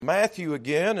Matthew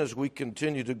again, as we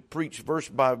continue to preach verse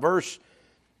by verse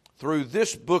through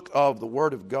this book of the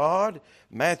Word of God.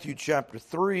 Matthew chapter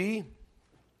 3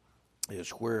 is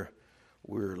where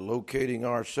we're locating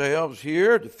ourselves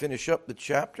here to finish up the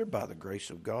chapter by the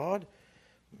grace of God.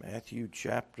 Matthew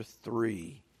chapter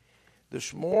 3.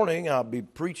 This morning I'll be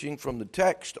preaching from the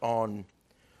text on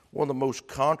one of the most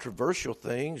controversial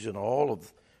things in all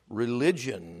of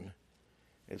religion.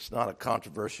 It's not a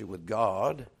controversy with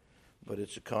God, but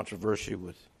it's a controversy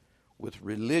with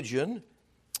religion,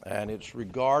 and it's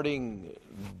regarding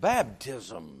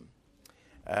baptism.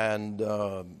 And,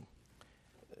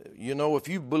 if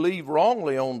you believe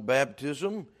wrongly on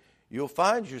baptism, you'll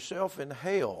find yourself in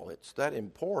hell. It's that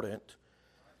important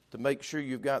to make sure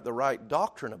you've got the right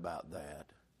doctrine about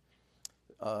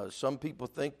that. Some people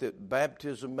think that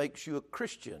baptism makes you a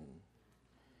Christian.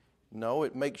 No,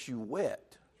 it makes you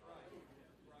wet.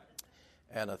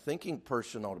 And a thinking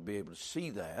person ought to be able to see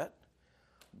that.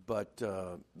 But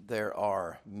there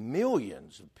are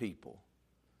millions of people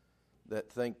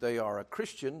that think they are a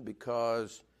Christian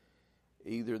because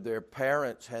either their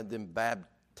parents had them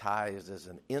baptized as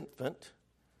an infant,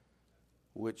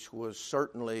 which was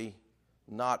certainly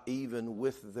not even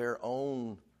with their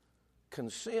own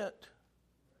consent,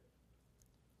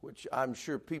 which I'm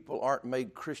sure people aren't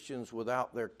made Christians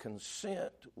without their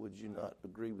consent. Would you not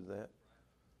agree with that?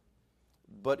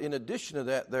 But in addition to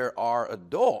that, there are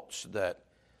adults that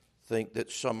think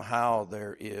that somehow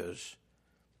there is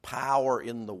power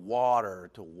in the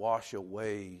water to wash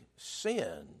away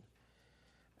sin.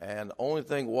 And the only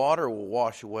thing water will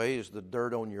wash away is the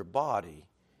dirt on your body.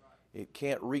 It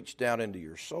can't reach down into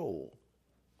your soul.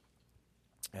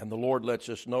 And the Lord lets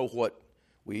us know what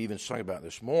we even sang about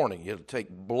this morning. It'll take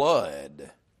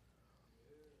blood.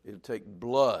 It'll take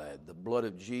blood, the blood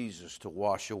of Jesus, to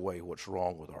wash away what's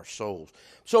wrong with our souls.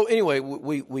 So anyway,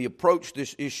 we approach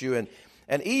this issue,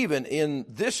 and even in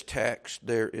this text,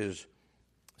 there is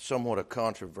somewhat a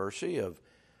controversy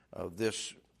of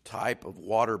this type of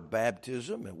water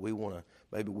baptism, and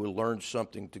maybe we'll learn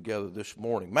something together this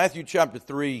morning. Matthew chapter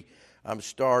 3, I'm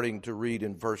starting to read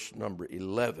in verse number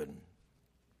 11.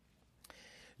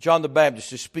 John the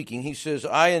Baptist is speaking. He says,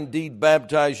 I indeed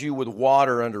baptize you with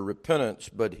water unto repentance,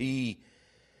 but he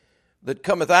that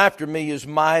cometh after me is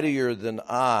mightier than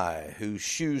I, whose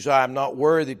shoes I am not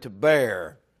worthy to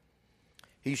bear.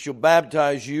 He shall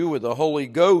baptize you with the Holy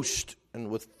Ghost and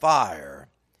with fire,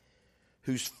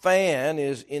 whose fan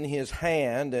is in his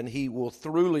hand, and he will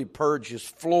thoroughly purge his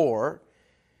floor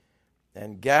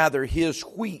and gather his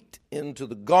wheat into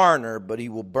the garner, but he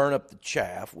will burn up the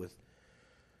chaff with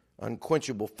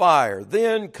unquenchable fire.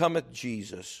 Then cometh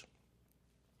Jesus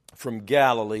from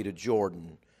Galilee to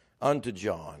Jordan unto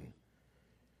John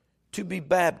to be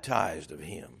baptized of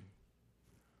him.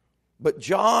 But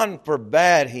John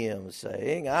forbade him,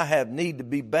 saying, I have need to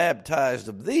be baptized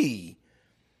of thee,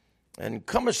 and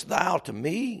comest thou to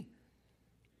me?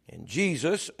 And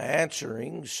Jesus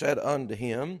answering said unto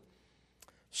him,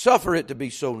 Suffer it to be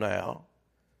so now,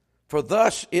 for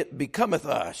thus it becometh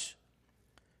us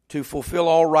to fulfill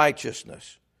all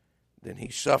righteousness. Then he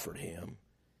suffered him.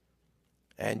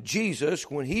 And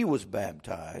Jesus, when he was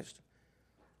baptized,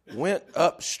 went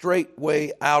up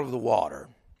straightway out of the water.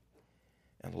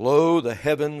 And lo, the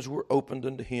heavens were opened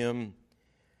unto him,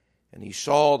 and he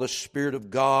saw the Spirit of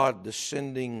God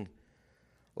descending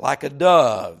like a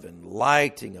dove and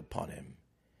lighting upon him.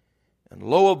 And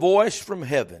lo, a voice from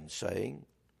heaven saying,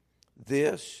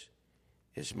 This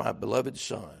is my beloved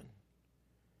Son,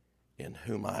 in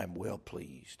whom I am well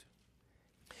pleased.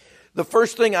 The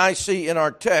first thing I see in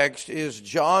our text is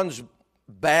John's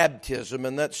baptism,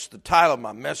 and that's the title of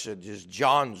my message, is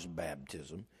John's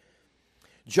baptism.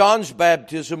 John's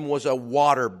baptism was a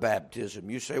water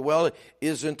baptism. You say, well,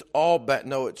 isn't all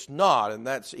No, it's not, and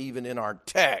that's even in our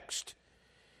text.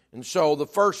 And so the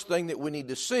first thing that we need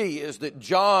to see is that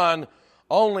John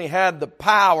only had the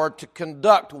power to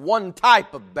conduct one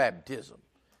type of baptism.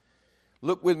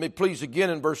 Look with me, please,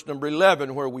 again in verse number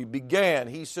 11 where we began.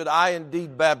 He said, I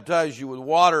indeed baptize you with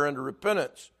water unto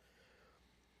repentance.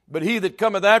 But he that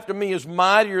cometh after me is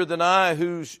mightier than I,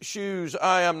 whose shoes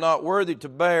I am not worthy to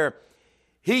bear.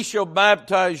 He shall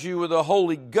baptize you with the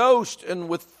Holy Ghost and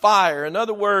with fire. In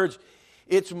other words,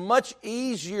 it's much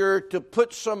easier to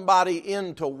put somebody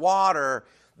into water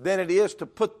than it is to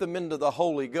put them into the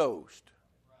Holy Ghost.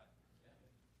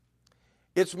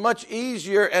 It's much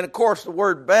easier, and of course the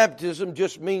word baptism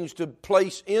just means to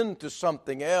place into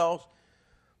something else.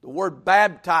 The word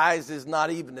baptize is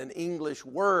not even an English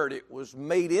word. It was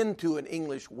made into an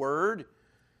English word.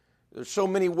 There's so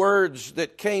many words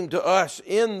that came to us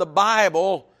in the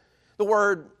Bible. The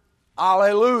word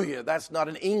Hallelujah. That's not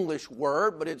an English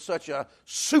word, but it's such a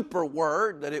super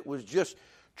word that it was just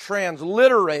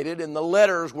transliterated and the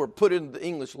letters were put into the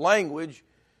English language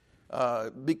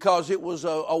because it was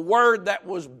a word that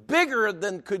was bigger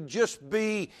than could just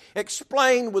be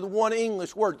explained with one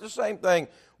English word. The same thing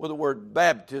with the word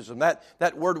baptism.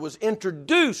 That word was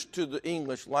introduced to the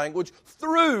English language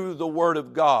through the Word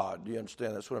of God. Do you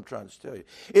understand? That's what I'm trying to tell you.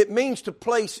 It means to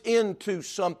place into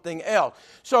something else.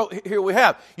 So here we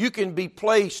have, you can be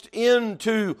placed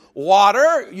into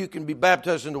water. You can be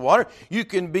baptized into water. You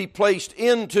can be placed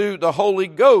into the Holy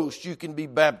Ghost. You can be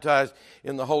baptized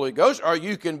in the Holy Ghost, or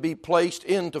you can be placed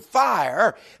into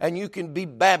fire, and you can be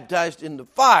baptized into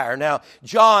fire. Now,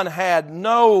 John had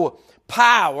no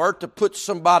power to put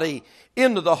somebody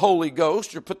into the Holy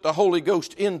Ghost or put the Holy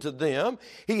Ghost into them.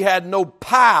 He had no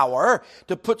power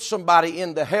to put somebody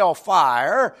into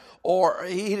hellfire, or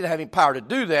he didn't have any power to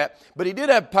do that, but he did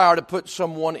have power to put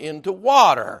someone into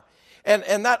water.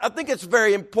 And that, I think it's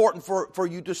very important for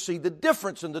you to see the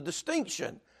difference and the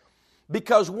distinction.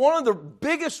 Because one of the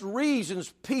biggest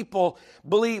reasons people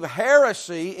believe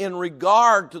heresy in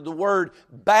regard to the word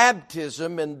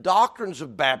baptism and doctrines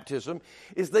of baptism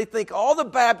is they think all the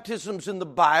baptisms in the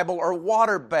Bible are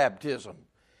water baptism.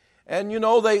 And you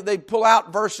know, they pull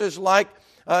out verses like,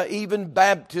 even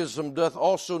baptism doth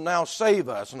also now save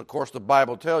us. And of course the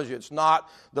Bible tells you it's not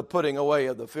the putting away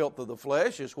of the filth of the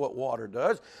flesh, is what water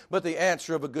does, but the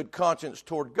answer of a good conscience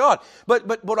toward God.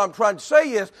 But what I'm trying to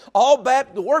say is,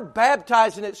 the word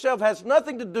baptize in itself has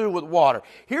nothing to do with water.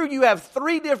 Here you have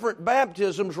 3 different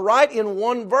baptisms right in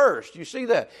one verse. You see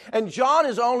that? And John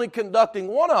is only conducting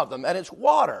one of them, and it's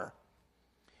water.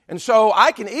 And so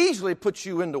I can easily put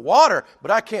you into water,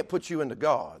 but I can't put you into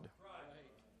God.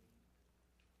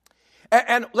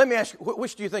 And let me ask you,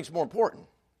 which do you think is more important?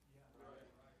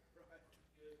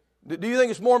 Do you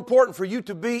think it's more important for you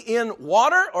to be in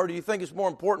water, or do you think it's more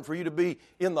important for you to be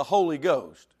in the Holy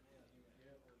Ghost?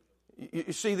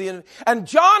 You see and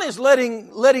John is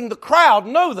letting the crowd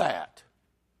know that.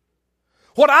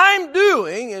 What I'm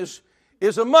doing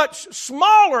is a much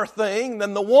smaller thing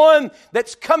than the one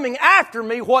that's coming after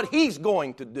me, what he's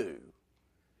going to do.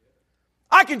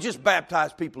 I can just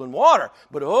baptize people in water,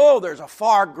 but there's a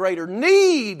far greater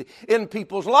need in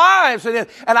people's lives. And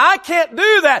I can't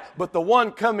do that, but the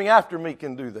one coming after me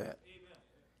can do that.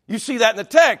 You see that in the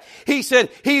text. He said,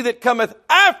 he that cometh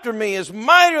after me is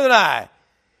mightier than I.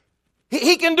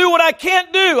 He can do what I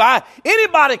can't do.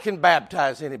 Anybody can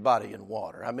baptize anybody in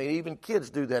water. I mean, even kids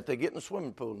do that. They get in the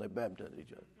swimming pool and they baptize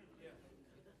each other.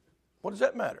 What does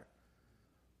that matter?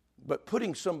 But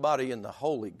putting somebody in the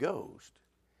Holy Ghost,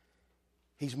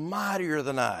 he's mightier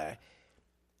than I,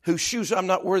 whose shoes I'm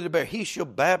not worthy to bear. He shall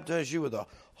baptize you with the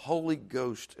Holy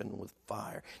Ghost and with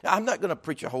fire. Now, I'm not going to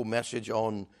preach a whole message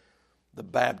on the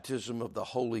baptism of the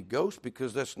Holy Ghost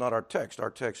because that's not our text. Our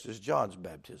text is John's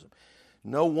baptism.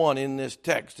 No one in this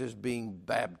text is being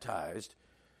baptized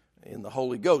in the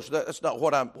Holy Ghost. That's not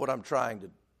what I'm trying to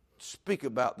speak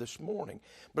about this morning.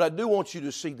 But I do want you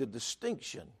to see the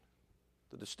distinction.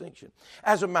 The distinction.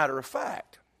 As a matter of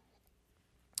fact,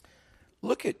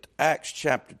 look at Acts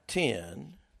chapter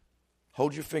 10.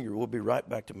 Hold your finger. We'll be right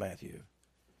back to Matthew.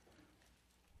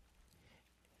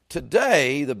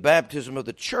 Today, the baptism of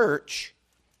the church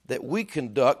that we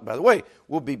conduct, by the way,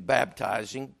 we'll be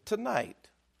baptizing tonight.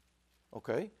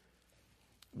 Okay?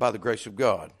 By the grace of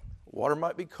God. Water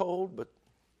might be cold, but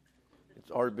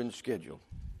it's already been scheduled.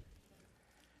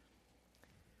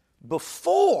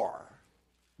 Before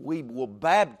we will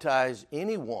baptize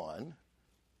anyone,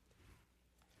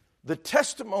 the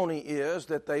testimony is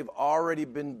that they've already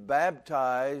been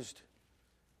baptized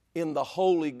in the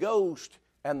Holy Ghost,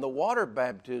 and the water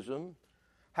baptism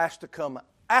has to come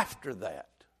after that.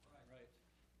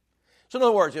 So in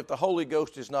other words, if the Holy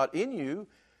Ghost is not in you,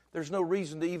 there's no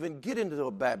reason to even get into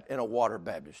a water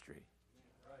baptistry.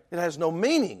 It has no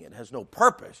meaning. It has no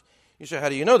purpose. You say, how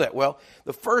do you know that? Well,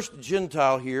 the first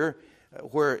Gentile here,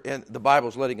 and the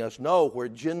Bible's letting us know where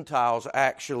Gentiles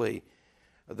actually,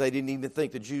 they didn't even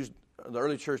think the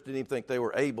early church didn't even think they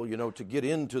were able, to get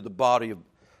into the body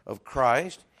of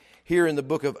Christ. Here in the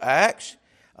book of Acts,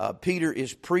 Peter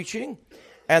is preaching,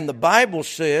 and the Bible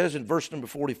says in verse number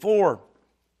 44,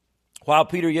 while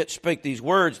Peter yet spake these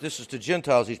words, this is to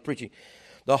Gentiles he's preaching,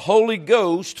 the Holy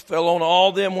Ghost fell on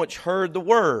all them which heard the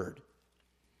word.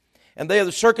 And they of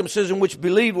the circumcision which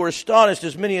believed were astonished,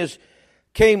 as many as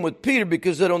came with Peter,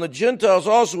 because that on the Gentiles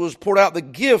also was poured out the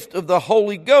gift of the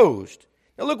Holy Ghost.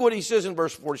 Now look what he says in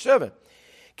verse 47.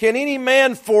 Can any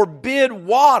man forbid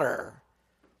water,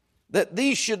 that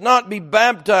these should not be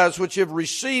baptized which have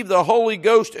received the Holy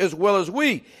Ghost as well as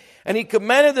we? And he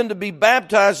commanded them to be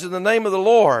baptized in the name of the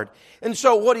Lord. And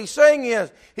so what he's saying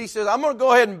is, he says, I'm going to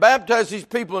go ahead and baptize these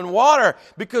people in water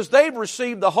because they've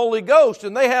received the Holy Ghost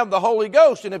and they have the Holy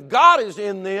Ghost. And if God is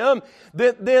in them,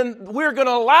 then we're going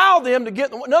to allow them to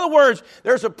get... In other words,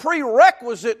 there's a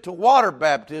prerequisite to water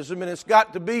baptism, and it's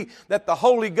got to be that the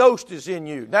Holy Ghost is in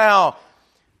you. Now,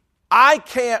 I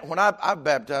can't... When I've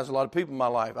baptized a lot of people in my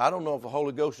life, I don't know if the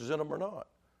Holy Ghost is in them or not.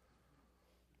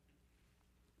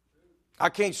 I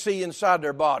can't see inside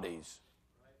their bodies.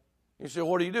 You say,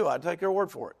 what do? I take their word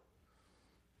for it.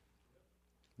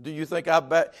 Do you think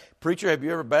Preacher, have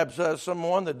you ever baptized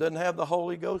someone that doesn't have the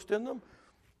Holy Ghost in them?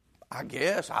 I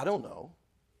guess. I don't know.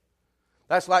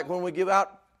 That's like when we give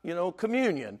out,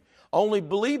 communion. Only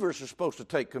believers are supposed to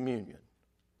take communion.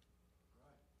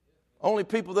 Only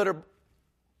people that are...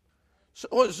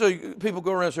 So people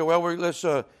go around and say,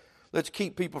 well, let's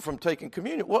keep people from taking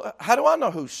communion. Well, how do I know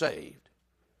who's saved?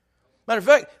 Matter of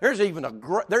fact, there's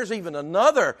even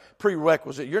another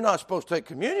prerequisite. You're not supposed to take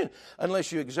communion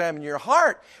unless you examine your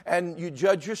heart and you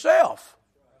judge yourself.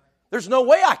 There's no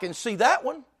way I can see that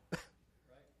one.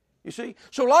 You see?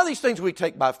 So a lot of these things we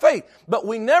take by faith, but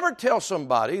we never tell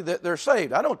somebody that they're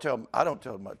saved. I don't tell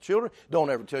my children,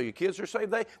 don't ever tell your kids they're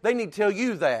saved. They need to tell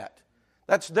you that.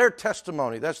 That's their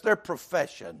testimony. That's their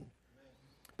profession.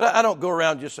 But I don't go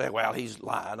around and just say, well, he's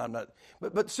lying. I'm not.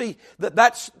 But see,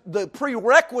 that's the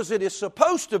prerequisite is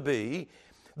supposed to be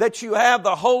that you have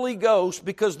the Holy Ghost,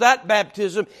 because that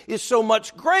baptism is so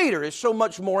much greater, is so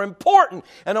much more important,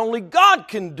 and only God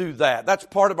can do that. That's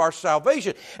part of our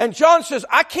salvation. And John says,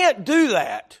 I can't do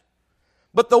that,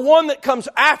 but the one that comes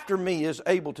after me is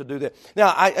able to do that.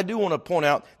 Now, I do want to point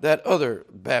out that other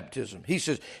baptism. He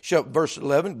says, verse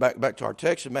 11, back to our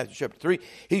text in Matthew chapter 3,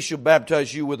 he shall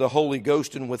baptize you with the Holy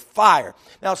Ghost and with fire.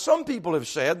 Now, some people have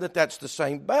said that that's the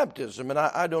same baptism, and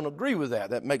I don't agree with that.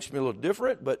 That makes me a little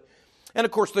different. And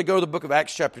of course, they go to the book of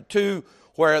Acts chapter 2,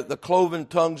 where the cloven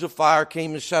tongues of fire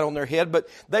came and sat on their head, but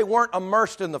they weren't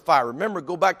immersed in the fire. Remember,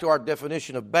 go back to our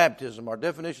definition of baptism. Our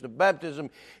definition of baptism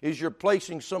is you're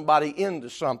placing somebody into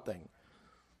something.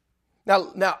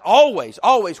 Now, always,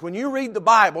 when you read the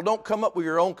Bible, don't come up with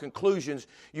your own conclusions.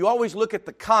 You always look at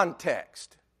the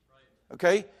context.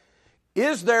 Okay?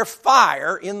 Is there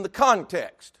fire in the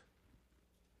context?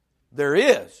 There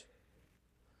is.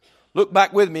 Look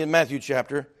back with me in Matthew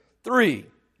chapter 3.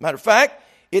 Matter of fact,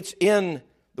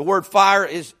 the word fire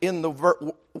is in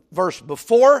the verse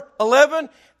before 11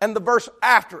 and the verse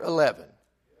after 11.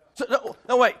 So,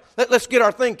 no, wait. Let's get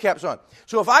our thing caps on.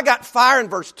 So if I got fire in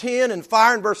verse 10 and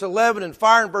fire in verse 11 and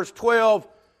fire in verse 12,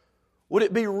 would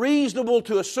it be reasonable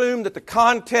to assume that the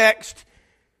context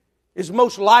is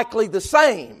most likely the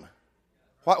same?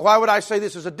 Why would I say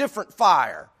this is a different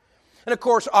fire? And of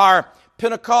course, our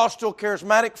Pentecostal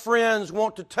charismatic friends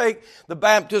want to take the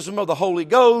baptism of the Holy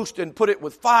Ghost and put it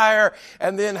with fire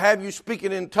and then have you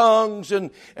speaking in tongues and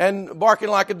barking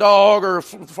like a dog or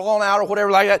falling out or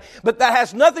whatever like that. But that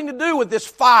has nothing to do with this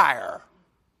fire.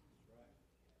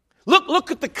 Look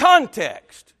at the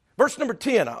context. Verse number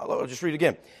 10, I'll just read it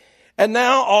again. And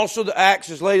now also the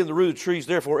axe is laid in the root of trees.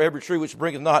 Therefore every tree which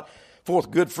bringeth not forth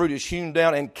good fruit is hewn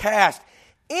down and cast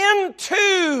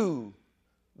into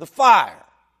the fire.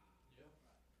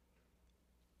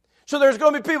 So there's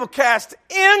going to be people cast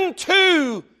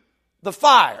into the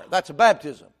fire. That's a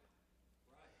baptism.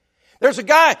 There's a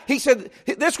guy, he said,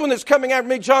 this one that's coming after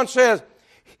me, John says,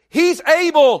 he's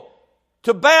able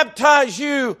to baptize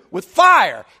you with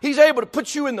fire. He's able to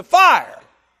put you in the fire.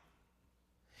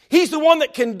 He's the one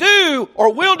that can do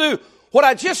or will do what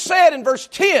I just said in verse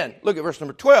 10. Look at verse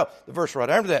number 12, the verse right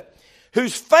after that.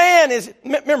 Whose fan is,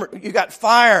 remember, you got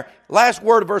fire, last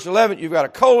word of verse 11, you've got a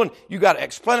colon, you've got an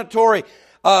explanatory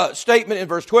statement in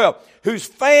verse 12. Whose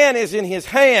fan is in his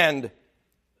hand,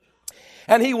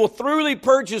 and he will thoroughly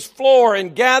purge his floor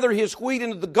and gather his wheat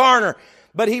into the garner,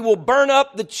 but he will burn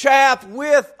up the chaff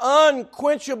with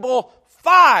unquenchable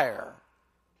fire.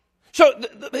 So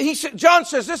John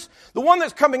says this, the one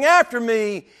that's coming after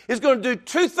me is going to do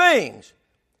two things.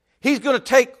 He's going to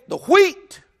take the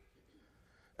wheat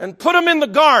and put them in the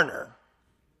garner.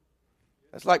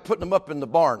 That's like putting them up in the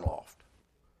barn loft.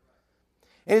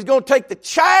 And he's going to take the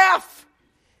chaff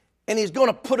and he's going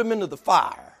to put them into the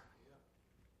fire.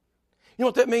 You know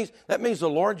what that means? That means the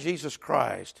Lord Jesus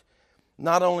Christ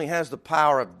not only has the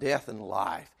power of death and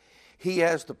life, he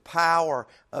has the power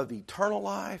of eternal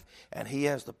life and he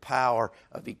has the power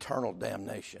of eternal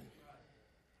damnation.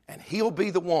 And he'll be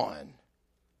the one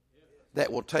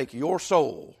that will take your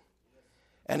soul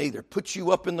and either put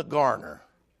you up in the garner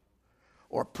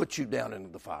or put you down into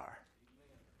the fire.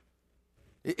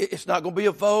 It's not going to be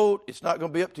a vote. It's not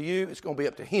going to be up to you. It's going to be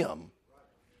up to him.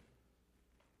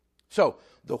 So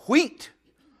the wheat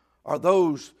are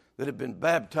those that have been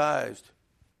baptized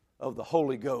of the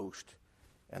Holy Ghost,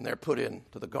 and they're put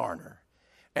into the garner.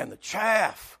 And the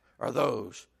chaff are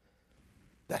those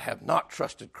that have not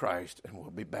trusted Christ and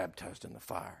will be baptized in the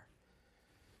fire.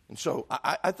 And so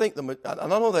I think I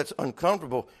know that's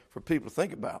uncomfortable for people to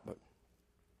think about,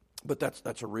 but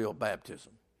that's a real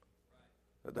baptism.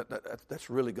 That's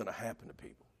really going to happen to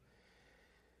people.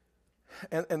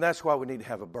 And that's why we need to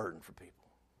have a burden for people.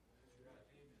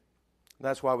 And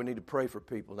that's why we need to pray for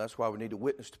people. And that's why we need to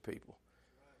witness to people.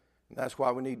 And that's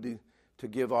why we need to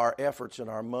give our efforts and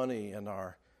our money and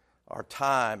our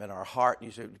time and our heart. And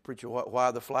you say, preacher,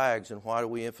 why the flags and why do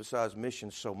we emphasize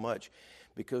missions so much?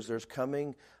 Because there's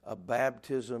coming a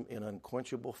baptism in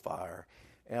unquenchable fire,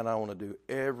 and I want to do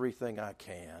everything I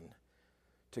can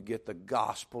to get the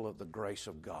gospel of the grace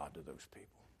of God to those people.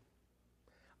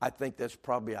 I think that's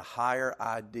probably a higher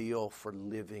ideal for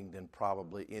living than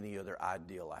probably any other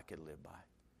ideal I could live by.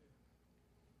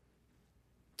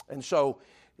 And so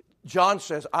John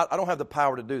says, I don't have the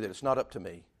power to do that. It's not up to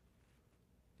me.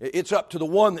 It's up to the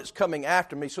one that's coming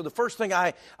after me. So the first thing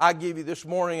I give you this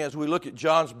morning as we look at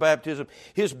John's baptism,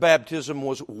 his baptism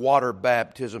was water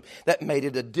baptism. That made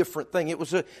it a different thing. It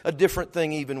was a different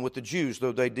thing even with the Jews,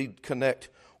 though they did connect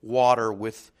water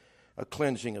with a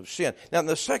cleansing of sin. Now,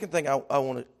 the second thing I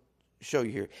want to show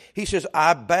you here, he says,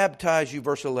 I baptize you,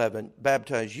 verse 11,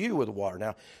 baptize you with water.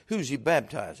 Now, who's he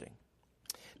baptizing?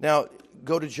 Now,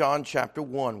 go to John chapter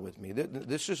 1 with me.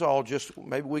 This is all just,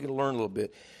 maybe we can learn a little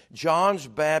bit. John's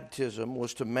baptism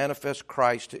was to manifest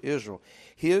Christ to Israel.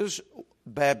 His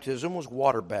baptism was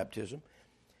water baptism,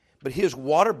 but his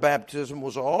water baptism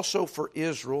was also for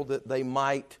Israel that they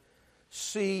might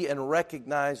see and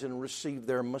recognize and receive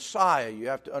their Messiah. You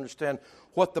have to understand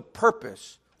what the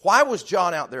purpose. Why was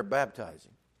John out there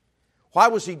baptizing? Why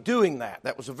was he doing that?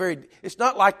 It's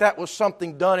not like that was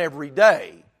something done every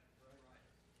day.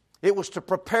 It was to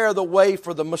prepare the way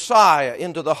for the Messiah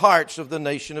into the hearts of the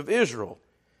nation of Israel.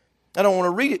 I don't want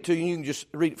to read it to you. You can just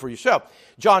read it for yourself.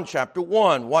 John chapter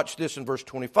 1. Watch this in verse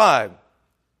 25.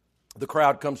 The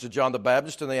crowd comes to John the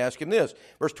Baptist and they ask him this.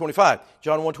 Verse 25.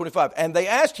 John 1:25. And they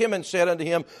asked him and said unto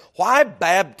him, Why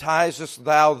baptizest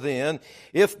thou then,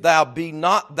 if thou be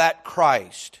not that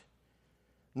Christ,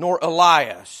 nor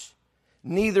Elias,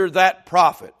 neither that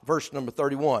prophet? Verse number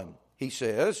 31. He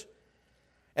says,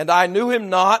 And I knew him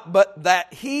not, but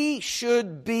that he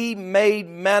should be made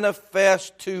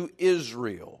manifest to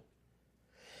Israel.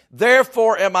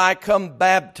 Therefore am I come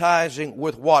baptizing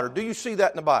with water. Do you see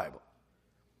that in the Bible?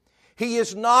 He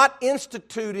is not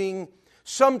instituting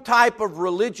some type of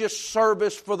religious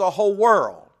service for the whole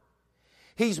world.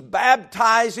 He's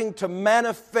baptizing to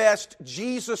manifest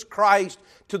Jesus Christ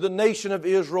to the nation of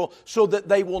Israel so that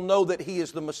they will know that he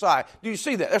is the Messiah. Do you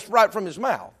see that? That's right from his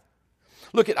mouth.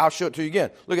 I'll show it to you again.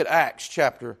 Look at Acts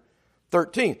chapter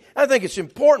 13. I think it's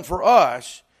important for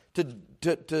us to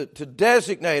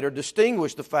designate or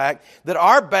distinguish the fact that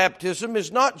our baptism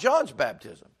is not John's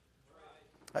baptism.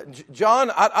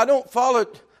 John, I don't follow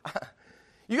it.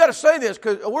 You got to say this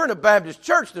because we're in a Baptist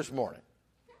church this morning.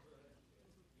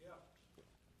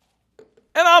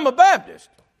 And I'm a Baptist.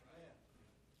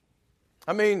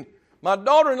 I mean, my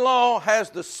daughter-in-law has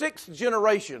the 6th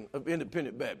generation of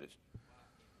independent Baptists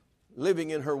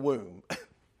living in her womb.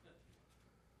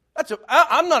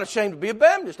 I'm not ashamed to be a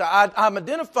Baptist. I'm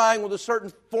identifying with a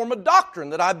certain form of doctrine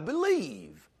that I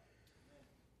believe.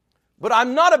 But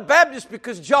I'm not a Baptist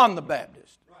because John the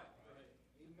Baptist.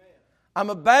 I'm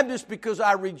a Baptist because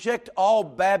I reject all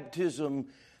baptism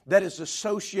that is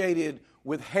associated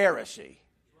with heresy.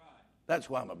 That's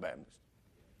why I'm a Baptist.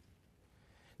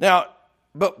 Now,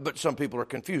 but some people are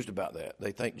confused about that.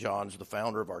 They think John's the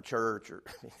founder of our church.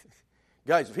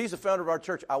 Guys, if he's the founder of our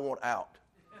church, I want out.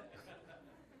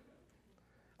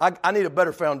 I need a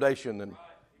better foundation than...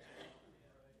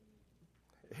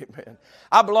 Amen.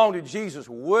 I belong to Jesus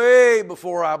way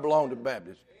before I belonged to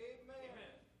Baptist.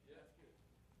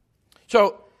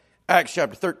 So, Acts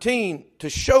chapter 13, to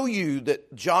show you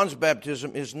that John's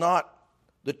baptism is not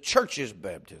the church's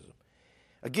baptism.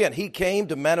 Again, he came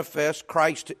to manifest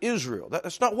Christ to Israel.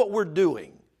 That's not what we're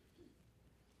doing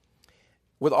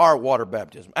with our water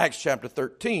baptism. Acts chapter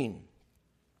 13,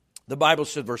 the Bible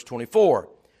said, verse 24,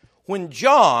 When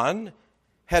John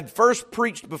had first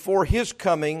preached before his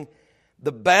coming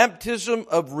the baptism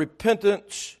of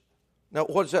repentance. Now,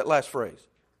 what's that last phrase?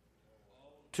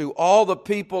 To all the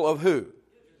people of who?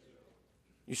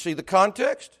 You see the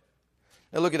context?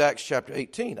 Now look at Acts chapter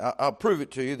 18. I'll prove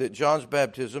it to you that John's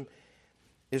baptism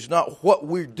is not what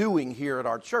we're doing here at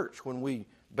our church when we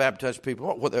baptize people.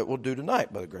 What that we'll do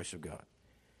tonight by the grace of God.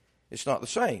 It's not the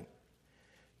same.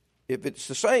 If it's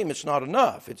the same, it's not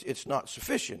enough. It's not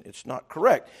sufficient. It's not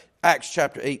correct. Acts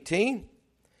chapter 18, the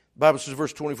Bible says,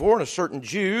 verse 24, and a certain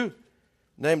Jew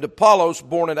named Apollos,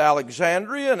 born at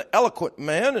Alexandria, an eloquent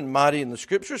man and mighty in the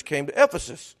Scriptures, came to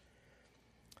Ephesus.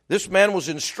 This man was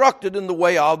instructed in the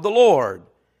way of the Lord.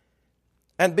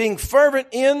 And being fervent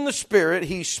in the Spirit,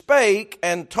 he spake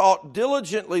and taught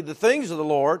diligently the things of the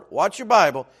Lord. Watch your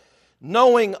Bible.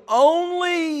 Knowing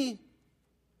only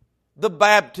the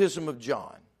baptism of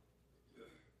John.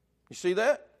 You see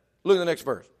that? Look at the next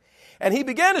verse. And he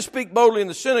began to speak boldly in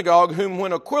the synagogue, whom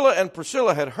when Aquila and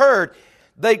Priscilla had heard,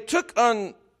 they took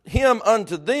him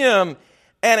unto them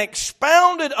and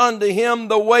expounded unto him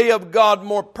the way of God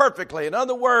more perfectly. In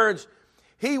other words,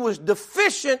 he was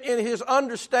deficient in his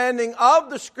understanding of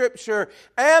the Scripture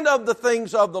and of the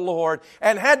things of the Lord,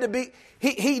 and had to be,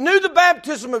 he knew the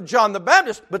baptism of John the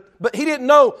Baptist, but he didn't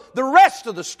know the rest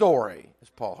of the story, as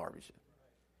Paul Harvey said.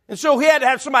 And so he had to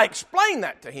have somebody explain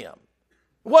that to him.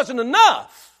 It wasn't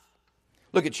enough.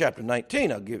 Look at chapter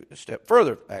 19. I'll give it a step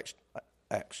further.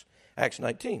 Acts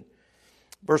 19.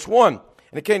 Verse 1.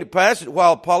 And it came to pass that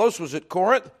while Apollos was at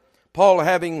Corinth, Paul,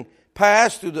 having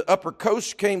passed through the upper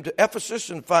coast, came to Ephesus,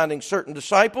 and finding certain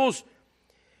disciples,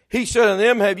 he said unto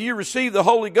them, Have you received the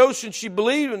Holy Ghost since you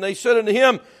believed? And they said unto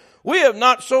him, We have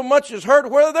not so much as heard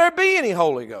whether there be any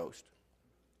Holy Ghost.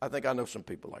 I think I know some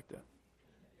people like that.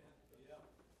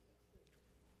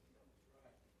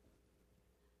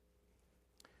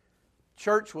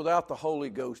 Church without the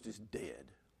Holy Ghost is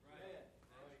dead.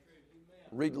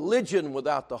 Religion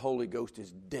without the Holy Ghost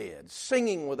is dead.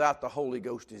 Singing without the Holy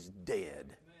Ghost is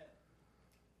dead.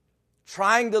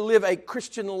 Trying to live a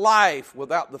Christian life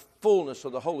without the fullness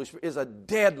of the Holy Spirit is a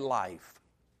dead life.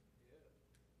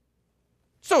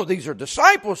 So these are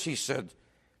disciples, he said.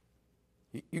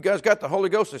 You guys got the Holy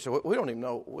Ghost? They said, we don't even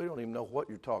know what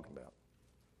you're talking about.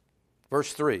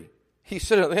 Verse 3. He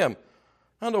said to them,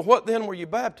 Under what then were you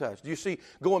baptized? Do you see,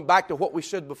 going back to what we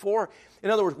said before?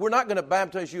 In other words, we're not going to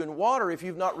baptize you in water if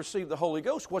you've not received the Holy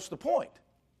Ghost. What's the point?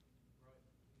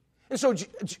 And so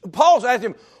Paul's asked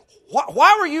him,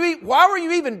 why were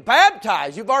you even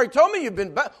baptized? You've already told me you've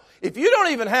been baptized. If you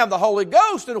don't even have the Holy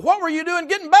Ghost, then what were you doing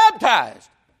getting baptized?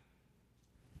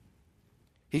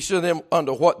 He said to them,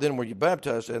 Unto what then were you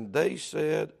baptized? And they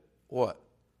said, what?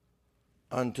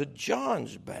 Unto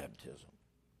John's baptism.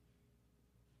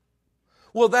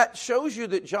 Well, that shows you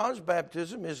that John's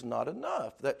baptism is not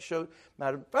enough. That shows,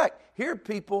 matter of fact, here are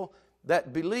people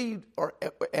that believed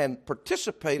and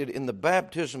participated in the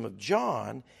baptism of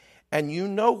John, and you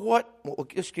know what? Well,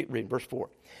 let's keep reading, verse 4.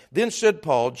 Then said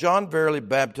Paul, John verily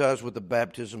baptized with the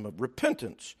baptism of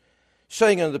repentance,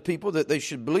 saying unto the people that they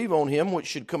should believe on him which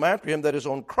should come after him, that is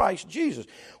on Christ Jesus.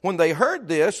 When they heard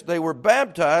this, they were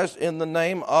baptized in the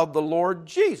name of the Lord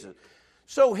Jesus.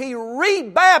 So he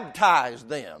rebaptized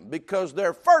them because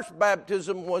their first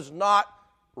baptism was not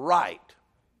right.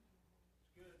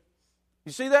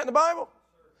 You see that in the Bible?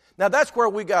 Now that's where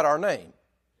we got our name.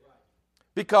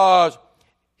 Because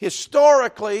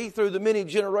historically, through the many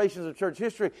generations of church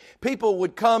history, people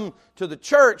would come to the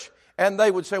church and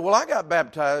they would say, well, I got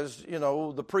baptized,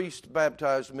 the priest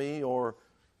baptized me,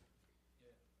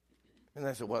 and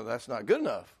they said, well, that's not good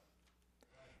enough.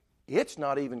 It's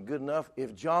not even good enough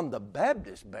if John the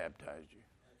Baptist baptized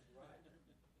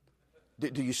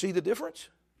you. Do you see the difference?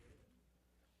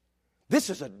 This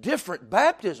is a different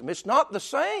baptism. It's not the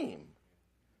same.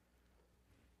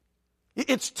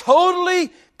 It's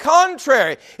totally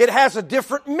contrary. It has a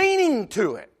different meaning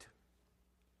to it.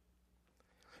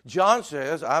 John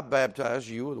says, I baptize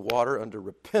you with water unto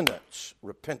repentance.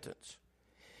 Repentance.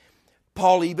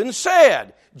 Paul even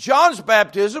said, John's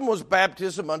baptism was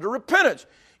baptism unto repentance.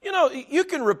 You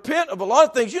can repent of a lot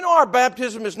of things. Our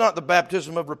baptism is not the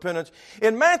baptism of repentance.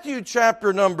 In Matthew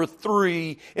chapter number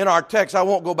 3, in our text, I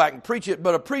won't go back and preach it,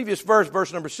 but a previous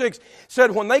verse number 6,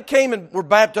 said when they came and were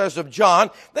baptized of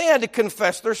John, they had to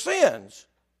confess their sins.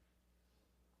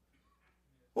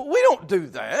 Well, we don't do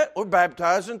that. We're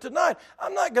baptizing tonight.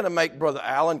 I'm not going to make Brother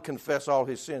Allen confess all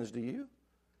his sins to you.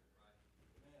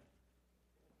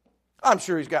 I'm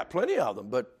sure he's got plenty of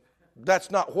them, but that's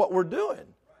not what we're doing.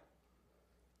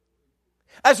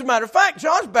 As a matter of fact,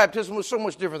 John's baptism was so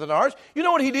much different than ours. You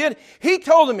know what he did? He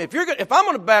told them, if I'm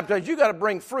going to baptize, you got to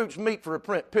bring fruits meet for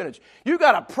repentance. You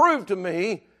got to prove to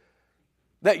me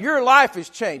that your life has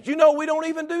changed. We don't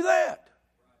even do that.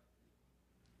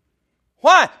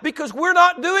 Why? Because we're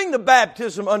not doing the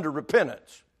baptism under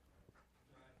repentance.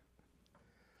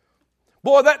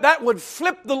 Boy, that would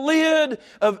flip the lid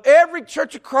of every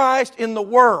Church of Christ in the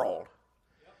world.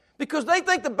 Because they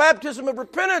think the baptism of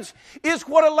repentance is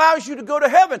what allows you to go to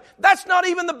heaven. That's not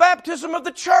even the baptism of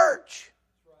the church.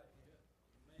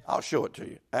 I'll show it to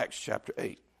you. Acts chapter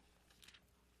 8.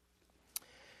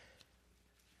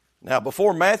 Now,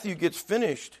 before Matthew gets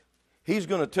finished, he's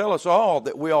going to tell us all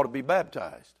that we ought to be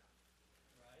baptized.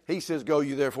 He says, go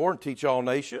you therefore and teach all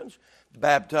nations,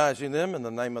 baptizing them in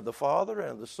the name of the Father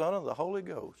and of the Son and of the Holy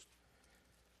Ghost,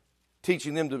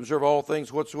 teaching them to observe all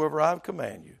things whatsoever I have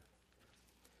commanded you.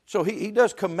 So he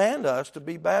does command us to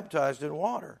be baptized in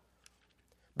water.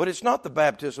 But it's not the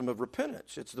baptism of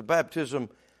repentance. It's the baptism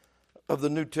of the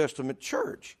New Testament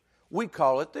church. We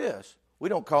call it this. We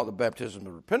don't call it the baptism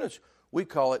of repentance. We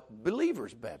call it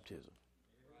believer's baptism.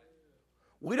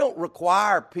 We don't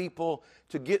require people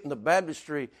to get in the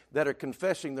baptistry that are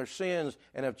confessing their sins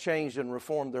and have changed and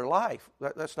reformed their life.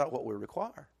 That's not what we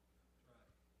require.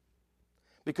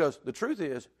 Because the truth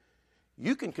is,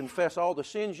 you can confess all the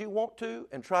sins you want to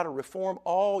and try to reform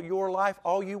all your life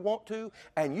all you want to,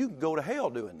 and you can go to hell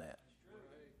doing that.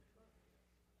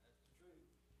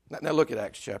 Now look at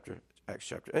Acts chapter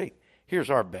 8. Here's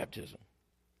our baptism.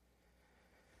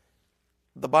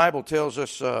 The Bible tells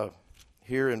us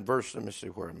here in verse, let me see,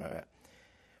 where am I at?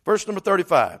 Verse number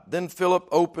 35. Then Philip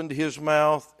opened his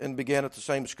mouth and began at the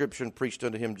same scripture and preached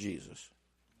unto him Jesus.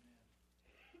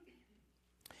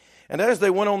 And as they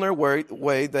went on their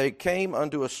way, they came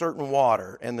unto a certain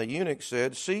water, and the eunuch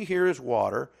said, see, here is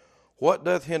water. What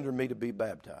doth hinder me to be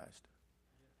baptized?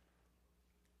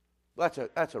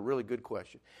 That's a really good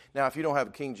question. Now, if you don't have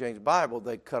a King James Bible,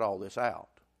 they cut all this out.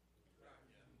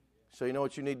 So you know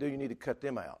what you need to do? You need to cut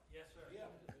them out. Yes,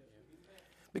 sir.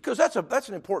 Because that's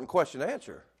an important question to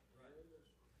answer.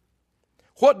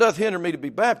 What doth hinder me to be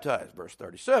baptized? Verse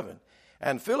 37.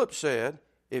 And Philip said,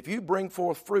 if you bring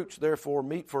forth fruits, therefore,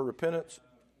 meet for repentance.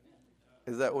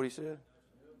 Is that what he said?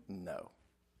 No.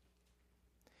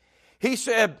 He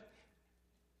said,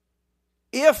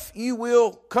 if you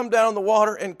will come down in the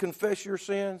water and confess your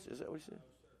sins. Is that what he said?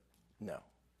 No.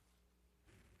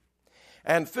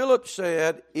 And Philip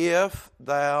said, if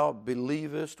thou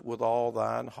believest with all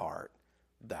thine heart,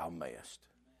 thou mayest.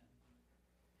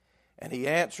 And he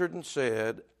answered and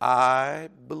said, I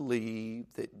believe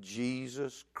that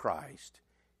Jesus Christ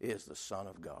is the Son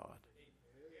of God.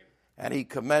 And he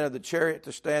commanded the chariot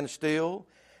to stand still,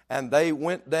 and they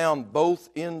went down both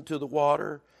into the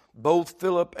water, both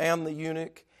Philip and the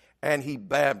eunuch, and he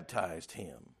baptized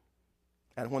him.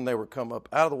 And when they were come up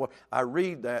out of the water, I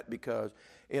read that because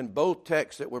in both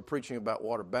texts that we're preaching about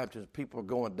water baptism, people are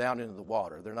going down into the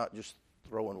water. They're not just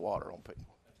throwing water on people.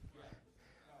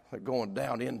 They're going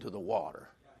down into the water.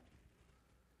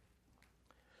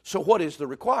 So what is the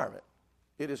requirement?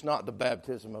 It is not the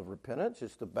baptism of repentance.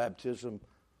 It's the baptism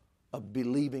of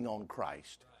believing on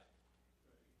Christ.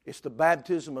 It's the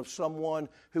baptism of someone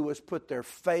who has put their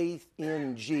faith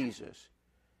in Jesus.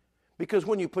 Because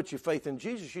when you put your faith in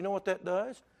Jesus, you know what that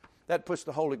does? That puts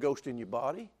the Holy Ghost in your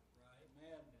body.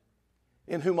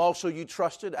 In whom also you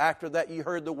trusted. After that you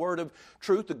heard the word of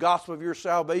truth, the gospel of your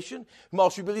salvation. Whom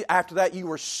also you believed. After that you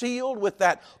were sealed with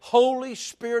that Holy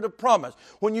Spirit of promise.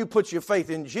 When you put your faith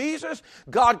in Jesus,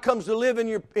 God comes to live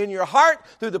in your heart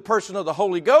through the person of the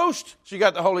Holy Ghost. So you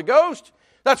got the Holy Ghost.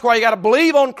 That's why you got to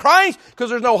believe on Christ, because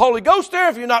there's no Holy Ghost there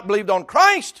if you're not believed on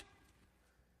Christ.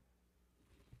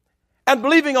 And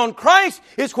believing on Christ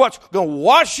is what's going to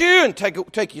wash you and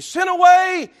take your sin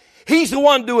away. He's the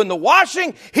one doing the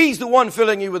washing. He's the one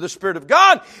filling you with the Spirit of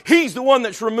God. He's the one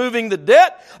that's removing the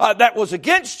debt that was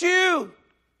against you.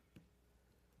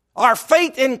 Our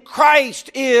faith in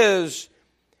Christ is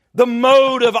the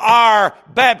mode of our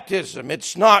baptism.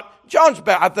 It's not John's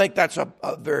baptism. I think that's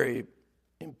a very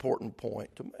important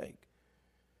point to make.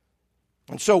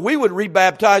 And so we would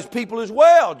rebaptize people as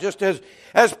well, just as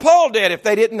Paul did if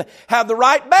they didn't have the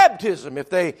right baptism, if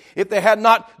they had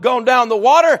not gone down the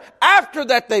water. After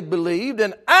that they believed,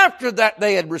 and after that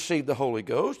they had received the Holy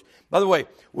Ghost. By the way,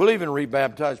 we'll even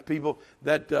rebaptize people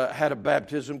that had a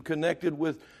baptism connected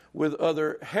with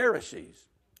other heresies.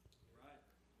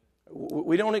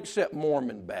 We don't accept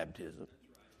Mormon baptism.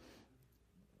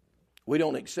 We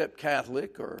don't accept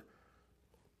Catholic or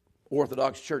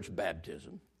Orthodox Church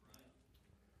baptism.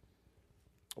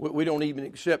 We don't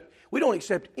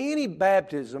accept any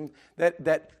baptism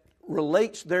that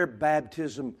relates their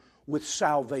baptism with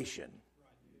salvation.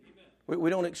 We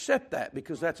don't accept that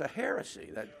because that's a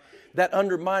heresy. That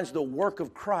undermines the work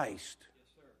of Christ,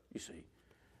 you see.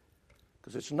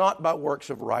 Because it's not by works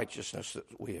of righteousness that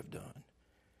we have done.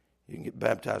 You can get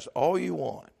baptized all you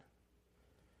want,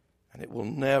 and it will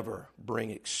never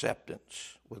bring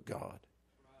acceptance with God.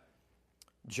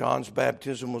 John's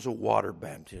baptism was a water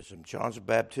baptism. John's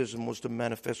baptism was to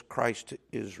manifest Christ to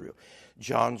Israel.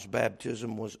 John's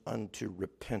baptism was unto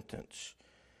repentance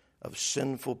of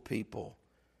sinful people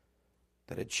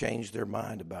that had changed their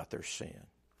mind about their sin.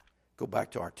 Go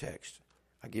back to our text.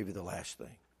 I give you the last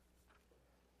thing.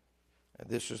 And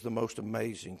this is the most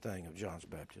amazing thing of John's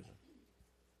baptism.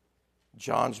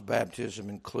 John's baptism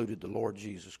included the Lord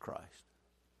Jesus Christ.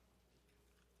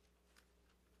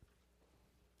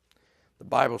 The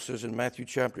Bible says in Matthew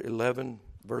chapter 11,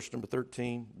 verse number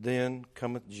 13, "Then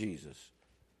cometh Jesus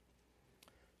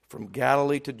from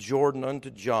Galilee to Jordan unto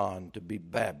John to be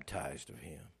baptized of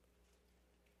him.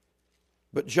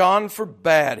 But John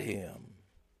forbade him,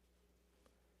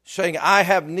 saying, I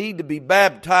have need to be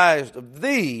baptized of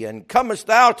thee, and comest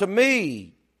thou to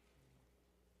me?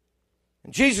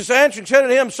 And Jesus answered and said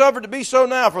unto him, Suffer it to be so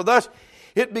now, for thus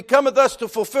it becometh us to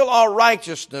fulfill all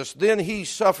righteousness. Then he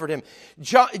suffered him."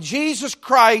 Jesus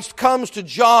Christ comes to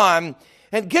John,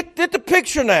 and get the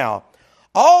picture now.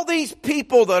 All these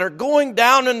people that are going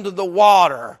down into the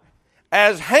water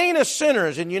as heinous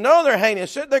sinners, and you know they're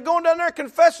heinous, they're going down there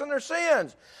confessing their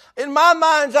sins. In my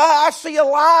mind's eye, I see a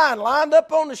line lined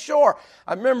up on the shore.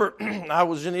 I remember I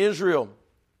was in Israel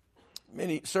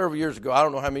several years ago. I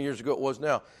don't know how many years ago it was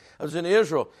now. I was in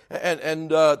Israel, and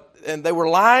they were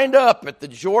lined up at the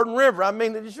Jordan River. I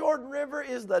mean, the Jordan River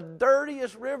is the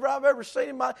dirtiest river I've ever seen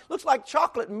in my life. Looks like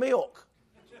chocolate milk.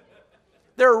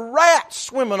 There are rats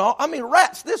swimming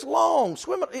rats this long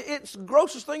swimming. It's the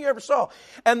grossest thing you ever saw.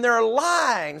 And there are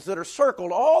lines that are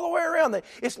circled all the way around.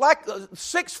 It's like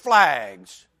Six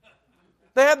Flags.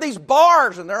 They have these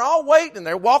bars, and they're all waiting, and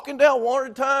they're walking down one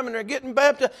at a time, and they're getting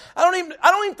baptized. I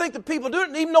don't even think the people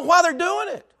doing it even know why they're doing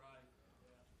it.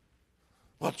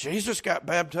 Well, Jesus got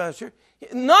baptized here.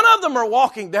 None of them are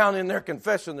walking down in there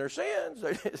confessing their sins.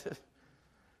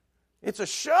 It's a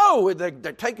show.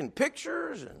 They're taking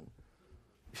pictures. And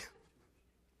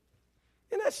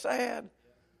isn't that sad?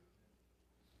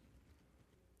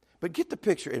 But get the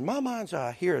picture. In my mind's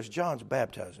eye, here is John's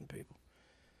baptizing people.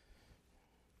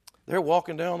 They're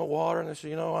walking down the water, and they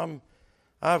say,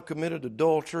 I've committed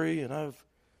adultery, and I've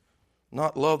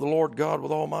not loved the Lord God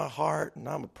with all my heart, and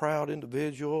I'm a proud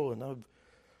individual, and I've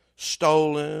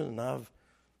stolen, and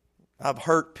I've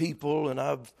hurt people,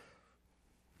 and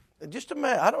just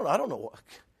imagine. I don't know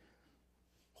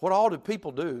what all do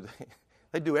people do.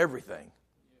 They do everything.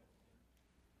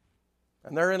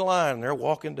 And they're in line, and they're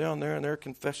walking down there, and they're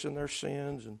confessing their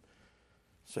sins and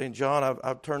saying, John,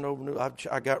 I've turned over.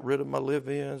 I got rid of my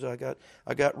live-ins. I got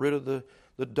rid of the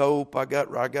dope. I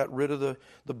got rid of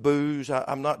the booze.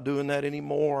 I'm not doing that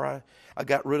anymore. I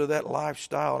got rid of that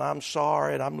lifestyle, and I'm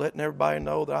sorry, and I'm letting everybody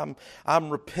know that I'm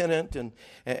repentant, and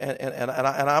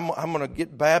I'm going to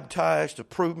get baptized to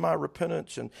prove my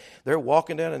repentance. And they're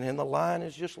walking down, and the line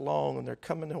is just long, and they're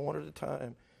coming in one at a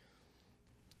time.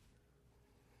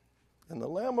 And the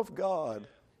Lamb of God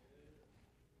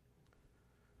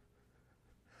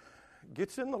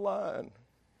gets in the line.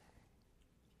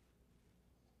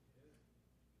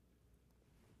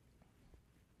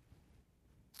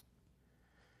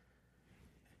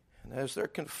 And as they're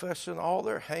confessing all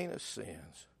their heinous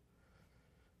sins,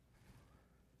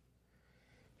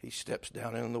 he steps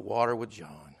down in the water with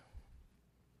John.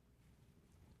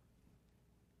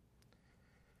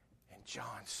 And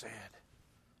John said,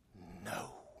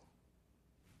 No.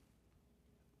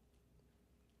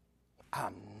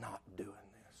 I'm not doing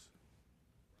this.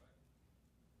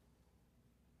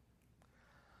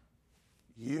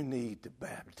 You need to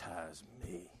baptize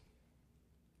me.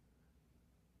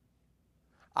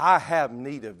 I have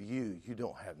need of you. You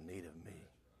don't have need of me.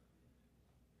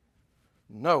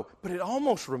 No, but it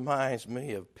almost reminds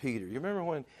me of Peter. You remember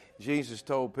when Jesus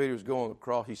told Peter he was going to the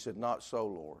cross, he said, Not so,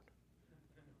 Lord.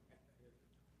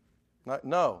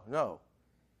 No.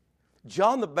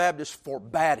 John the Baptist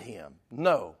forbade him.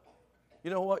 No. You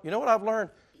know what? You know what I've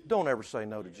learned? Don't ever say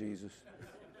no to Jesus.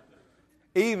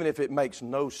 Even if it makes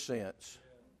no sense.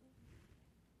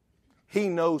 He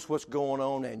knows what's going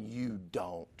on and you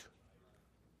don't.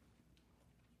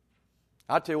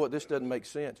 I tell you what, this doesn't make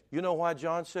sense. You know why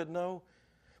John said no?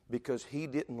 Because he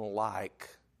didn't like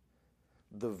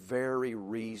the very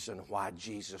reason why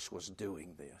Jesus was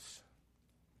doing this.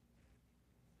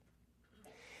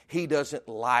 He doesn't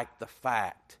like the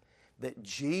fact that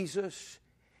Jesus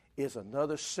is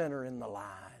another sinner in the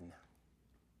line.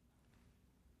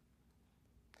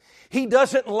 He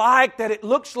doesn't like that it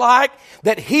looks like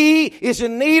that he is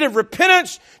in need of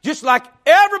repentance just like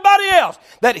everybody else.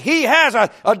 That he has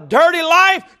a dirty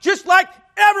life just like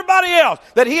everybody else.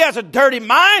 That he has a dirty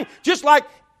mind just like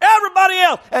everybody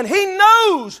else. And he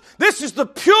knows this is the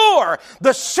pure,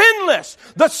 the sinless,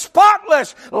 the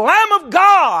spotless Lamb of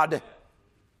God.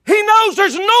 He knows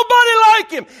there's nobody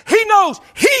like him. He knows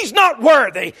he's not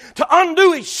worthy to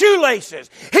undo his shoelaces.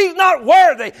 He's not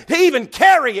worthy to even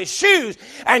carry his shoes.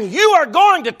 And you are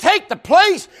going to take the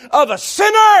place of a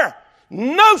sinner?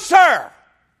 No, sir.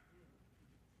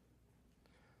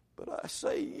 But I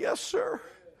say, yes, sir.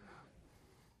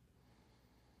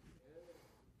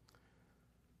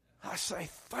 I say,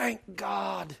 thank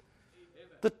God.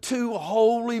 The two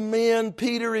holy men,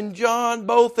 Peter and John,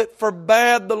 both that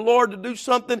forbade the Lord to do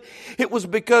something, it was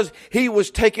because He was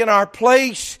taking our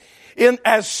place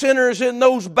as sinners in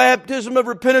those baptism of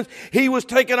repentance. He was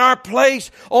taking our place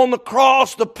on the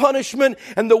cross, the punishment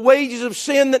and the wages of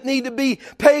sin that need to be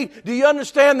paid. Do you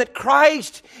understand that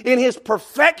Christ in His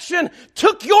perfection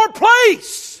took your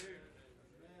place?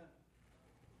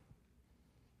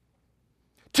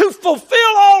 To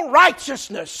fulfill all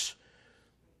righteousness.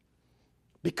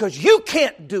 Because you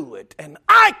can't do it, and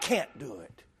I can't do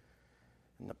it.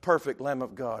 And the perfect Lamb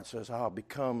of God says, I'll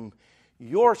become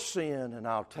your sin, and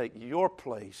I'll take your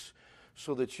place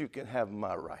so that you can have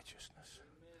my righteousness.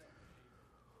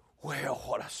 Well,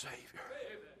 what a Savior.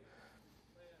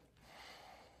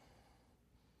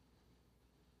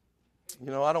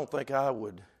 You know, I don't think I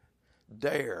would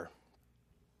dare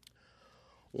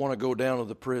want to go down to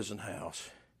the prison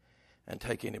house and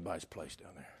take anybody's place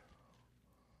down there.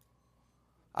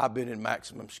 I've been in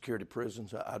maximum security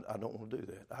prisons. I don't want to do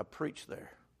that. I preached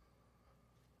there.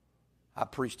 I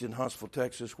preached in Huntsville,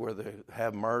 Texas, where they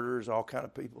have murderers, all kind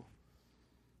of people.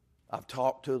 I've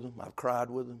talked to them. I've cried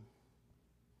with them.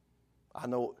 I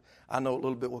know a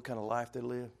little bit what kind of life they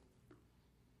live.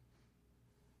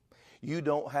 You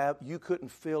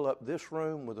couldn't fill up this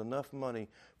room with enough money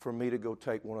for me to go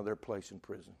take one of their place in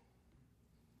prison.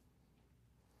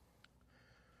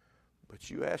 But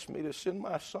you asked me to send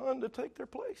my son to take their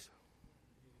place?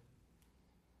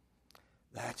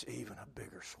 That's even a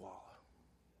bigger swallow.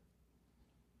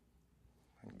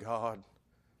 And God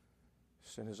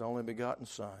sent His only begotten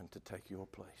Son to take your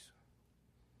place.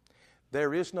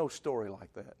 There is no story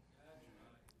like that.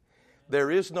 There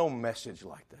is no message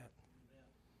like that.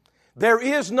 There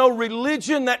is no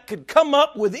religion that could come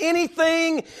up with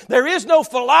anything. There is no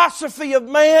philosophy of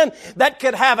man that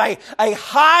could have a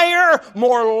higher,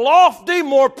 more lofty,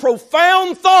 more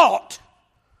profound thought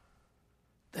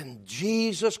than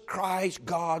Jesus Christ,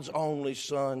 God's only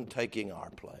Son, taking our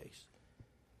place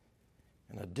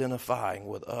and identifying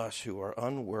with us who are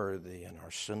unworthy and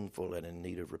are sinful and in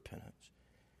need of repentance.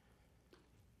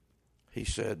 He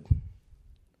said,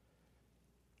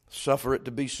 suffer it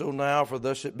to be so now, for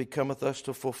thus it becometh us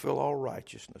to fulfill all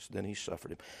righteousness. Then He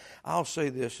suffered him. I'll say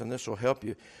this, and this will help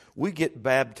you. We get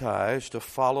baptized to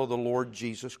follow the Lord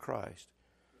Jesus Christ.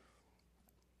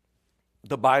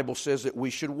 The Bible says that we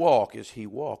should walk as He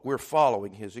walked. We're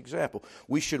following His example.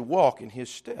 We should walk in His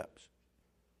steps.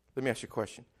 Let me ask you a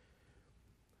question.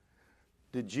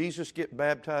 Did Jesus get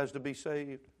baptized to be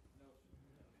saved?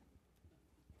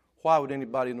 Why would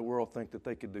anybody in the world think that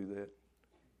they could do that?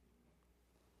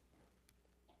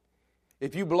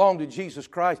 If you belong to Jesus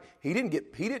Christ,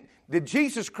 did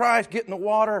Jesus Christ get in the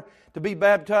water to be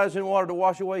baptized in water to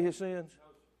wash away His sins?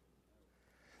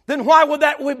 Then why would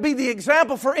that be the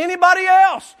example for anybody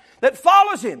else that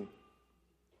follows Him?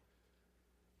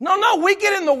 No, we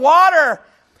get in the water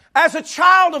as a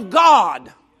child of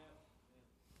God.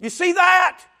 You see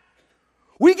that?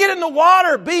 We get in the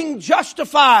water being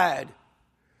justified.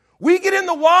 We get in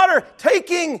the water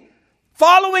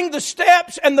following the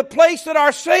steps and the place that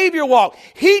our Savior walked.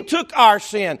 He took our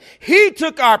sin. He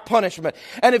took our punishment.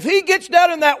 And if He gets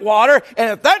down in that water, and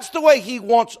if that's the way He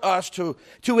wants us to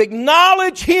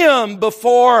acknowledge Him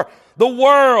before the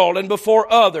world and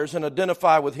before others and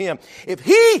identify with Him, if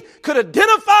He could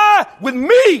identify with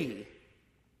me,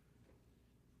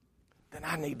 then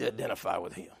I need to identify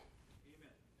with Him.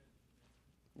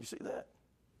 You see that?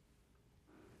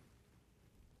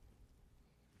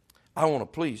 I want to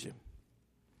please Him.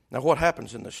 Now, what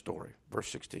happens in this story? Verse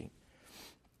 16.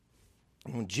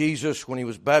 When Jesus, when He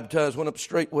was baptized, went up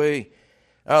straightway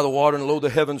out of the water, and lo, the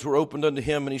heavens were opened unto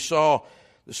Him, and He saw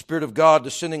the Spirit of God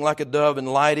descending like a dove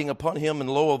and lighting upon Him, and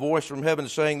lo, a voice from heaven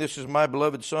saying, This is my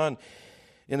beloved Son,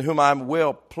 in whom I am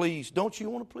well pleased. Don't you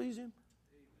want to please Him?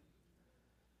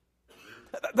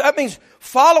 That means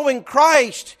following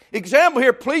Christ's example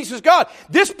here pleases God.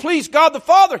 This pleased God the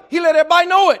Father. He let everybody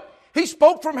know it. He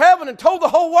spoke from heaven and told the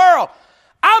whole world,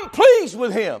 I'm pleased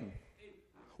with Him.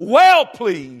 Well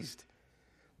pleased.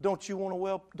 Don't you want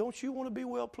to be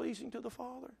well pleasing to the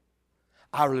Father?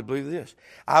 I really believe this.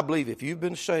 I believe if you've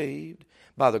been saved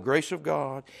by the grace of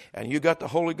God, and you got the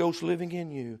Holy Ghost living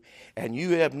in you, and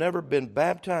you have never been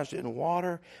baptized in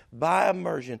water by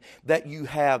immersion, that you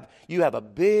have a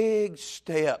big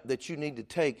step that you need to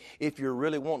take if you're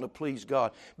really wanting to please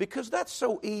God. Because that's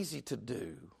so easy to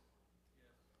do.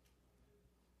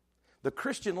 The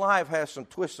Christian life has some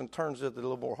twists and turns that are a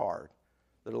little more hard,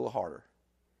 that are a little harder.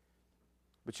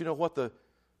 But you know what the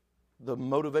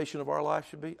motivation of our life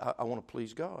should be? I want to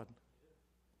please God.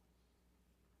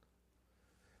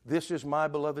 This is my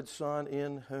beloved Son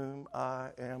in whom I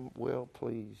am well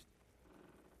pleased.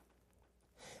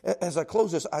 As I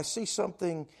close this, I see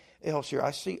something else here.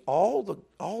 I see all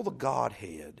the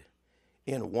Godhead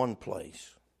in one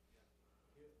place.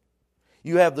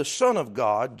 You have the Son of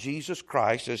God, Jesus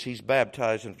Christ, as He's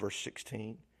baptized in verse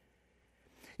 16.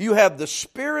 You have the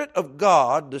Spirit of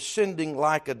God descending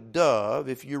like a dove.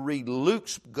 If you read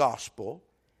Luke's gospel,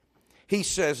 he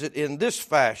says it in this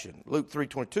fashion, Luke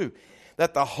 3:22,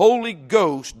 that the Holy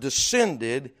Ghost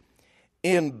descended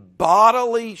in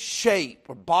bodily shape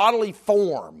or bodily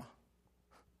form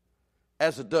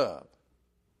as a dove.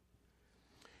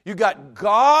 You got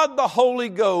God the Holy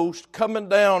Ghost coming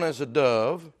down as a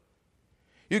dove.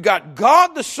 You got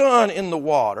God the Son in the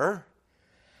water.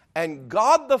 And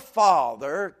God the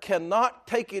Father cannot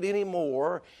take it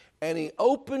anymore, and He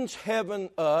opens heaven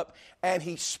up, and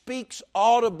He speaks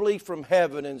audibly from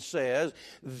heaven and says,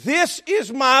 "This is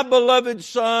my beloved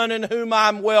Son in whom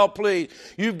I'm well pleased."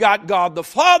 You've got God the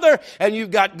Father, and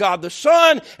you've got God the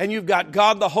Son, and you've got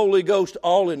God the Holy Ghost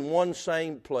all in one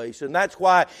same place. And that's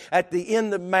why at the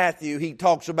end of Matthew, He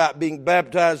talks about being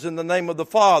baptized in the name of the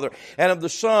Father, and of the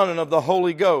Son, and of the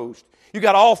Holy Ghost. You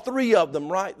got all three of them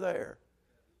right there.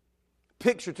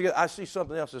 Picture together. I see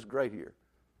something else that's great here.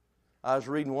 I was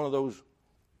reading one of those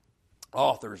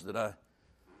authors that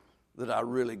I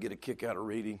really get a kick out of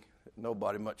reading that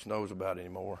nobody much knows about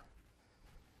anymore.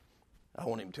 I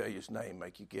won't even tell you his name,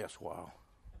 make you guess why.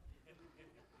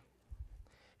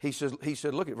 He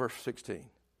said, look at verse 16.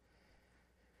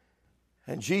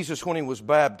 And Jesus, when He was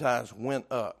baptized,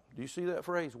 went up. Do you see that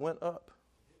phrase, went up?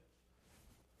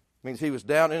 Means He was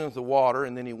down into the water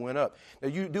and then He went up. Now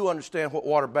you do understand what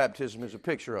water baptism is a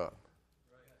picture of.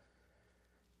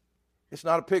 It's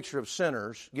not a picture of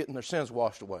sinners getting their sins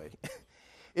washed away.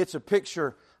 It's a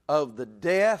picture of the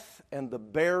death and the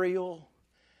burial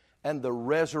and the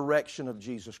resurrection of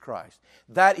Jesus Christ.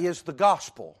 That is the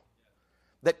gospel.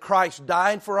 That Christ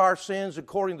died for our sins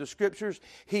according to the Scriptures.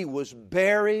 He was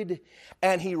buried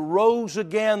and He rose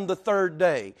again the third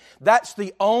day. That's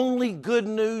the only good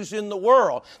news in the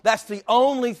world. That's the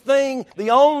only thing,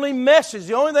 the only message,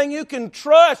 the only thing you can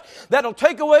trust that'll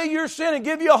take away your sin and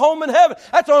give you a home in heaven.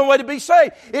 That's the only way to be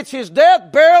saved. It's His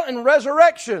death, burial, and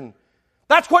resurrection.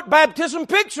 That's what baptism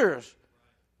pictures.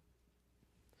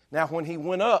 Now when He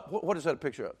went up, what is that a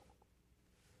picture of?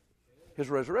 His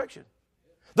resurrection.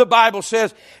 The Bible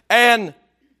says, and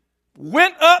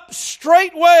went up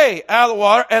straightway out of the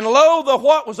water, and lo, the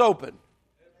what was open?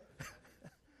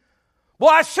 Well,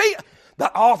 I see, the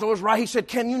author was right. He said,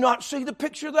 can you not see the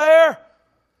picture there?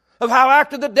 Of how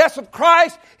after the death of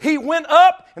Christ, He went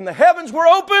up and the heavens were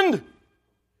opened.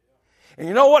 And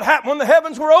you know what happened when the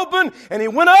heavens were opened and He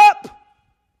went up?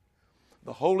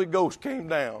 The Holy Ghost came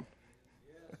down.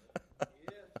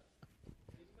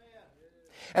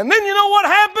 And then you know what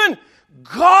happened?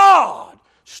 God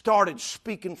started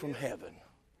speaking from heaven.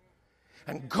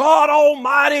 And God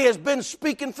Almighty has been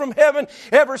speaking from heaven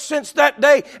ever since that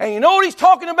day. And you know what He's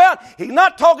talking about? He's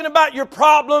not talking about your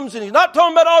problems, and He's not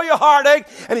talking about all your heartache,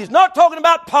 and He's not talking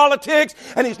about politics,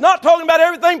 and He's not talking about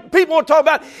everything people want to talk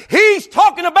about. He's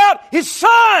talking about His Son.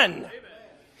 Amen.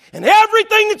 And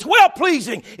everything that's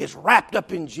well-pleasing is wrapped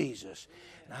up in Jesus.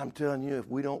 And I'm telling you, if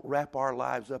we don't wrap our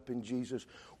lives up in Jesus,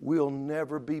 we'll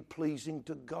never be pleasing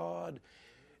to God,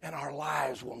 and our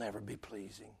lives will never be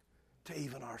pleasing to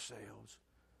even ourselves.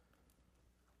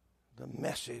 The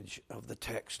message of the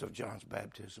text of John's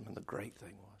baptism and the great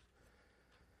thing was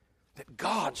that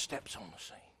God steps on the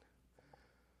scene.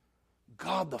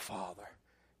 God the Father,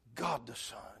 God the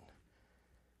Son,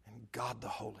 and God the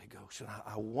Holy Ghost. And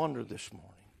I wonder this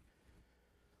morning,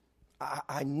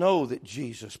 I know that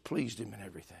Jesus pleased Him in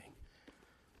everything.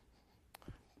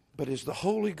 But is the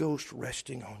Holy Ghost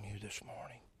resting on you this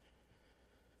morning?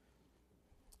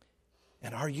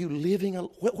 And are you living,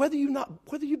 whether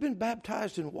you've been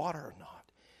baptized in water or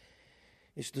not,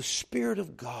 is the Spirit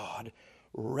of God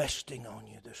resting on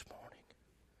you this morning?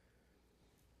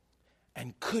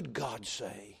 And could God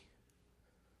say,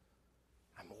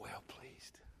 I'm well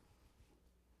pleased?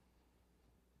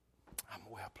 I'm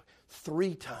well pleased.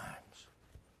 Three times.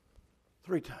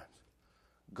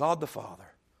 God the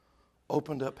Father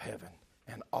opened up heaven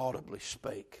and audibly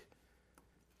spake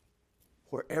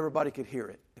where everybody could hear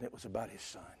it, and it was about His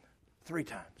Son. 3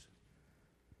 times.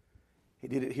 He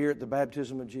did it here at the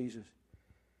baptism of Jesus.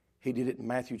 He did it in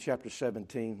Matthew chapter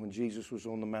 17 when Jesus was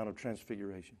on the Mount of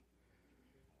Transfiguration.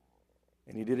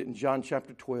 And He did it in John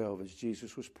chapter 12 as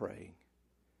Jesus was praying.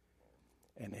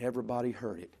 And everybody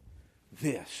heard it.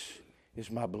 This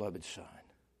is my beloved Son,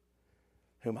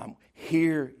 whom I'm,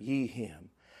 hear ye Him.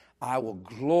 I will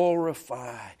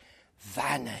glorify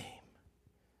Thy name.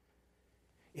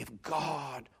 If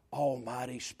God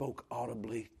Almighty spoke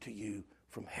audibly to you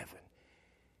from heaven,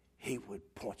 He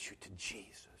would point you to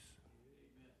Jesus.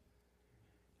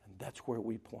 And that's where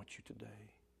we point you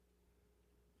today,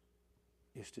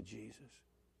 is to Jesus.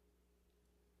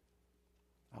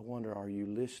 I wonder, are you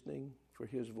listening for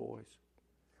His voice?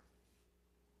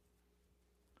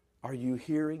 Are you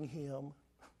hearing Him?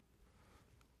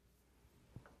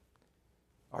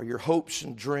 Are your hopes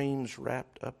and dreams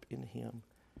wrapped up in Him?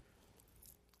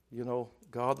 You know,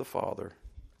 God the Father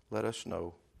let us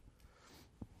know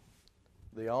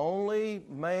the only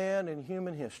man in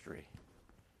human history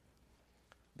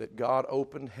that God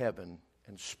opened heaven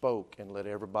and spoke and let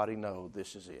everybody know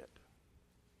this is it.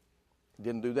 He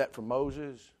didn't do that for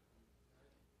Moses.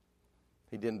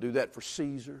 He didn't do that for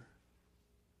Caesar.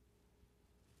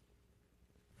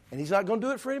 And He's not going to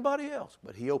do it for anybody else.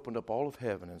 But He opened up all of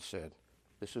heaven and said,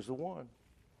 this is the one.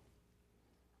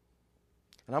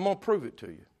 And I'm going to prove it to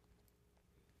you.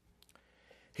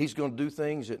 He's going to do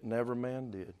things that never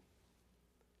man did.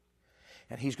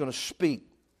 And He's going to speak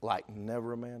like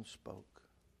never a man spoke.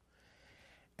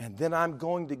 And then I'm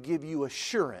going to give you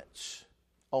assurance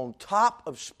on top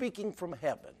of speaking from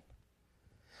heaven,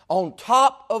 on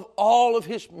top of all of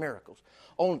His miracles,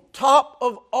 on top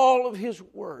of all of His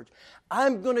words.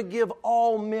 I'm going to give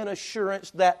all men assurance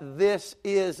that this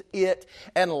is it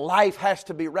and life has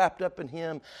to be wrapped up in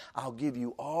Him. I'll give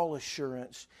you all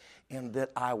assurance in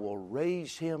that I will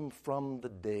raise Him from the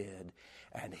dead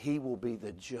and He will be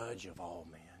the judge of all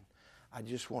men. I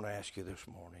just want to ask you this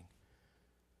morning,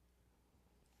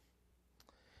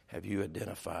 have you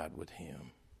identified with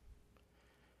Him?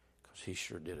 Because He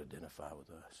sure did identify with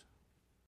us.